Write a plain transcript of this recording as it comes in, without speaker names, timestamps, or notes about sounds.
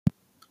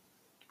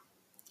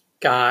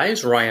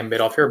Guys, Ryan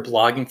Bidoff here,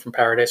 blogging from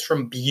paradise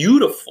from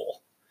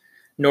beautiful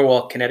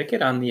Norwalk,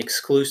 Connecticut on the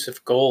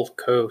exclusive Gold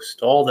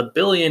Coast. All the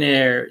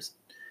billionaires,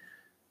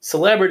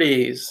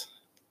 celebrities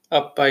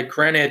up by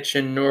Greenwich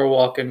and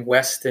Norwalk and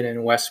Weston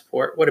and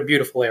Westport. What a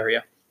beautiful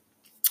area.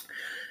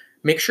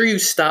 Make sure you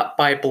stop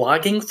by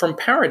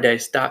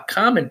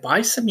bloggingfromparadise.com and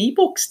buy some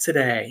ebooks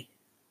today.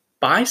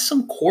 Buy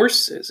some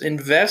courses.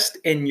 Invest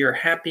in your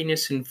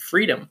happiness and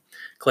freedom.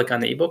 Click on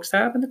the ebooks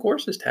tab and the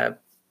courses tab.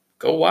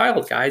 Go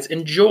wild, guys.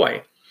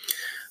 Enjoy.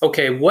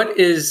 Okay, what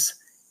is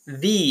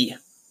the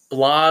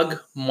blog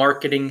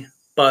marketing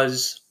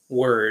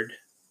buzzword?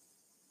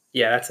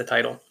 Yeah, that's the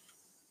title.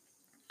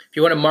 If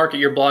you want to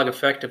market your blog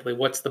effectively,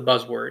 what's the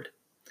buzzword?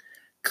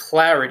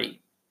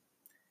 Clarity.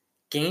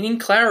 Gaining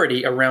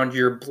clarity around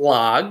your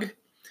blog,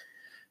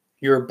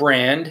 your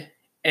brand,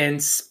 and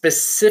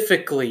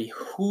specifically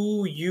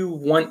who you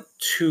want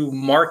to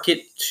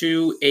market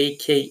to,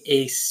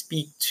 aka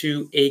speak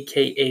to,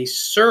 aka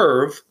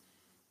serve,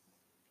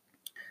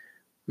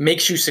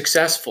 makes you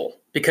successful,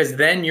 because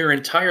then your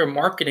entire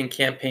marketing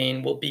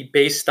campaign will be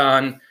based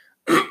on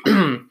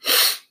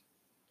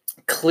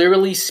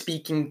clearly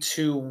speaking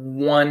to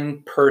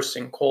one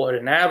person. Call it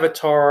an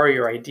avatar,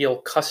 your ideal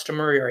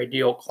customer, your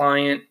ideal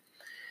client.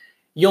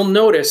 You'll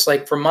notice,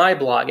 like for my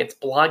blog, it's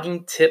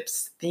blogging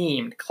tips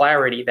themed.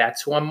 Clarity,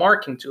 that's who I'm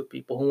marketing to,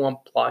 people who want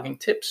blogging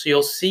tips. So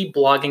you'll see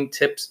blogging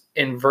tips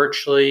in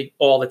virtually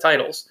all the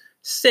titles.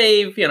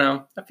 Save,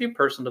 a few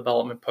personal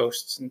development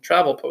posts and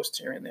travel posts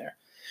here and there.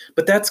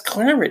 But that's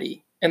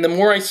clarity. And the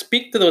more I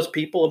speak to those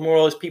people, the more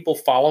those people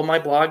follow my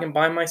blog and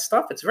buy my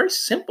stuff. It's very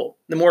simple.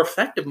 The more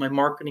effective my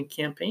marketing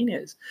campaign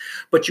is.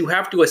 But you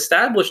have to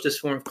establish this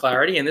form of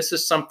clarity. And this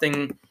is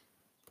something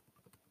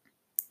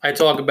I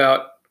talk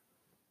about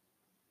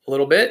a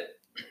little bit.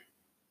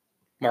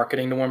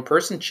 Marketing to One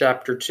Person,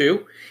 Chapter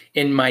 2,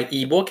 in my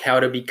ebook,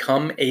 How to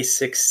Become a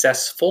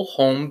Successful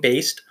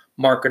Home-Based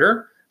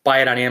Marketer.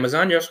 Buy it on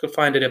Amazon. You also can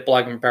find it at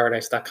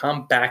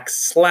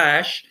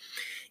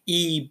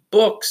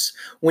bloggingfromparadise.com/ebooks.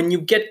 When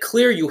you get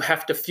clear, you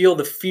have to feel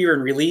the fear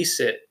and release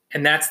it.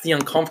 And that's the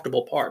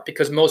uncomfortable part,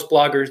 because most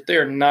bloggers,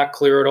 they're not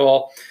clear at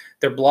all.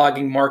 Their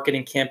blogging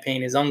marketing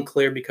campaign is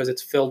unclear because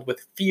it's filled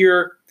with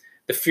fear,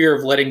 the fear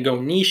of letting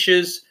go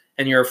niches,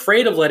 and you're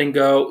afraid of letting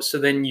go. So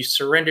then you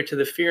surrender to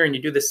the fear and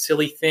you do this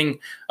silly thing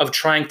of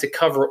trying to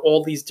cover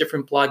all these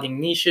different blogging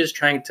niches,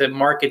 trying to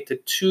market to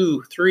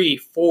 2, 3,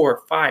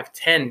 4, 5,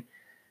 10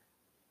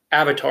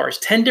 avatars,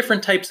 10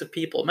 different types of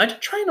people. Imagine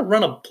trying to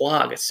run a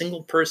blog, a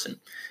single person,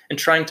 and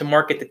trying to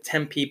market to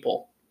 10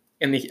 people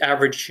in the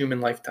average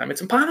human lifetime.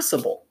 It's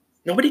impossible.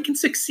 Nobody can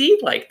succeed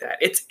like that.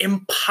 It's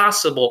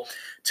impossible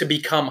to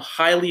become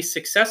highly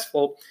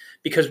successful,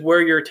 because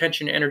where your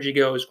attention and energy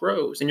goes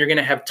grows. And you're going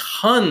to have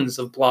tons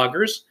of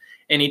bloggers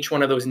in each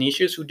one of those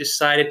niches who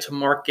decided to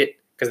market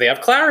because they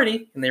have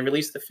clarity and they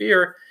release the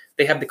fear.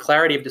 They have the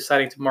clarity of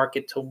deciding to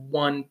market to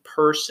one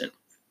person.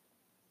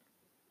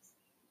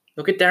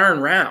 Look at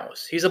Darren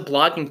Rouse. He's a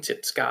blogging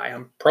tips guy.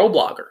 I'm a pro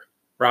blogger,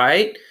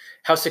 right?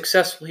 How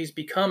successful he's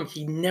become.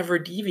 He never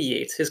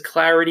deviates. His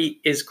clarity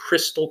is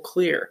crystal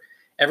clear.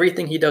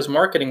 Everything he does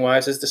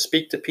marketing-wise is to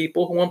speak to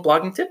people who want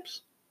blogging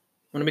tips,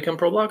 want to become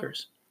pro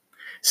bloggers.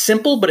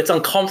 Simple, but it's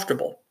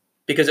uncomfortable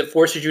because it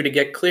forces you to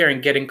get clear,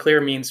 and getting clear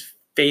means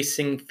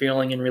facing,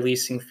 feeling, and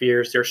releasing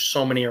fears. There's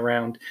so many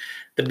around.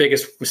 The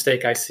biggest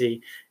mistake I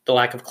see, the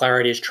lack of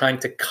clarity, is trying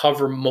to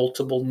cover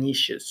multiple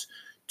niches.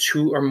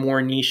 2 or more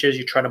niches.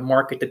 You try to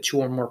market to 2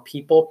 or more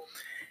people.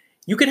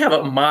 You can have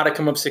a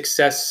modicum of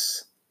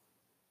success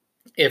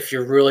if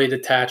you're really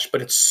detached,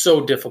 but it's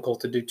so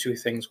difficult to do 2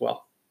 things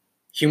well.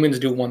 Humans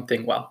do one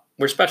thing well.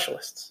 We're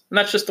specialists. And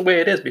that's just the way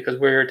it is, because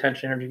where your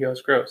attention energy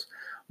goes grows.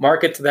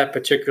 Market to that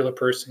particular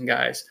person,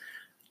 guys.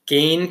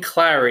 Gain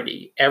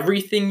clarity.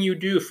 Everything you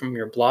do, from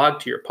your blog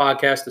to your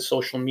podcast to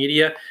social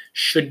media,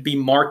 should be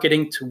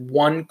marketing to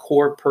one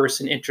core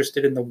person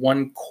interested in the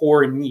one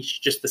core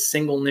niche, just the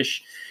single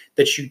niche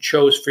that you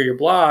chose for your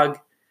blog.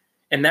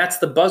 And that's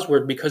the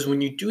buzzword, because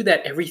when you do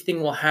that,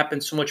 everything will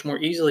happen so much more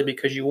easily,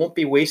 because you won't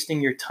be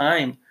wasting your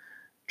time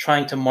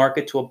trying to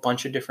market to a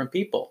bunch of different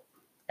people.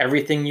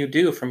 Everything you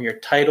do, from your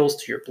titles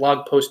to your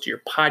blog post to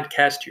your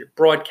podcast to your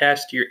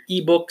broadcast to your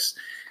ebooks,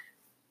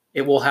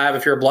 it will have,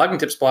 if you're a blogging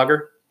tips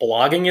blogger,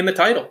 blogging in the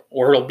title,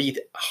 or it'll be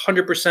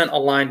 100%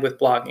 aligned with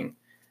blogging.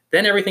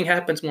 Then everything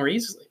happens more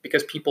easily,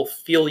 because people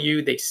feel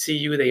you, they see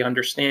you, they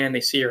understand, they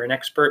see you're an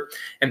expert,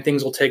 and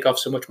things will take off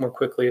so much more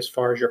quickly as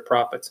far as your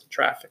profits and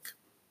traffic.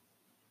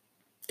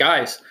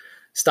 Guys,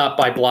 stop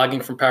by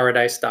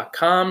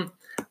bloggingfromparadise.com,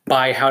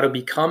 buy How to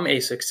Become a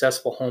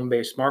Successful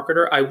Home-Based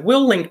Marketer. I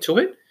will link to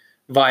it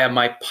via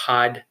my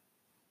podcast.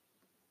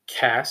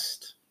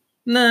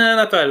 Nah,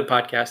 not via the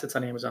podcast. It's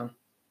on Amazon.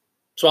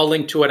 So I'll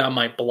link to it on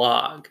my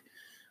blog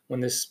when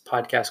this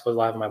podcast goes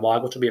live on my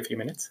blog, which will be a few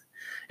minutes.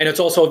 And it's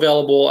also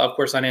available, of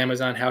course, on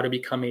Amazon, How to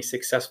Become a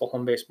Successful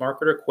Home-Based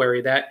Marketer.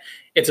 Query that.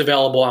 It's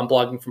available on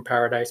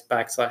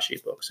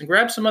bloggingfromparadise.com/ebooks. And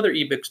grab some other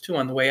ebooks too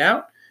on the way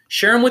out.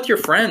 Share them with your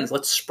friends.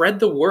 Let's spread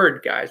the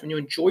word, guys. When you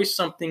enjoy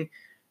something,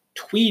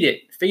 tweet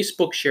it,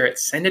 Facebook share it,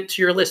 send it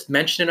to your list,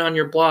 mention it on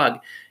your blog.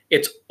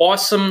 It's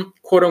awesome,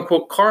 quote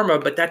unquote, karma,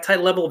 but that type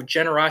level of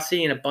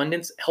generosity and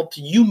abundance helps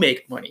you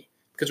make money.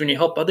 Because when you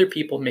help other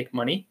people make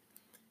money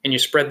and you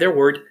spread their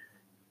word,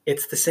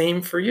 it's the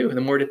same for you.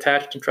 The more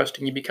detached and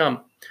trusting you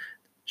become.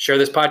 Share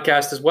this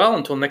podcast as well.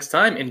 Until next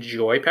time,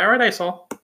 enjoy paradise all.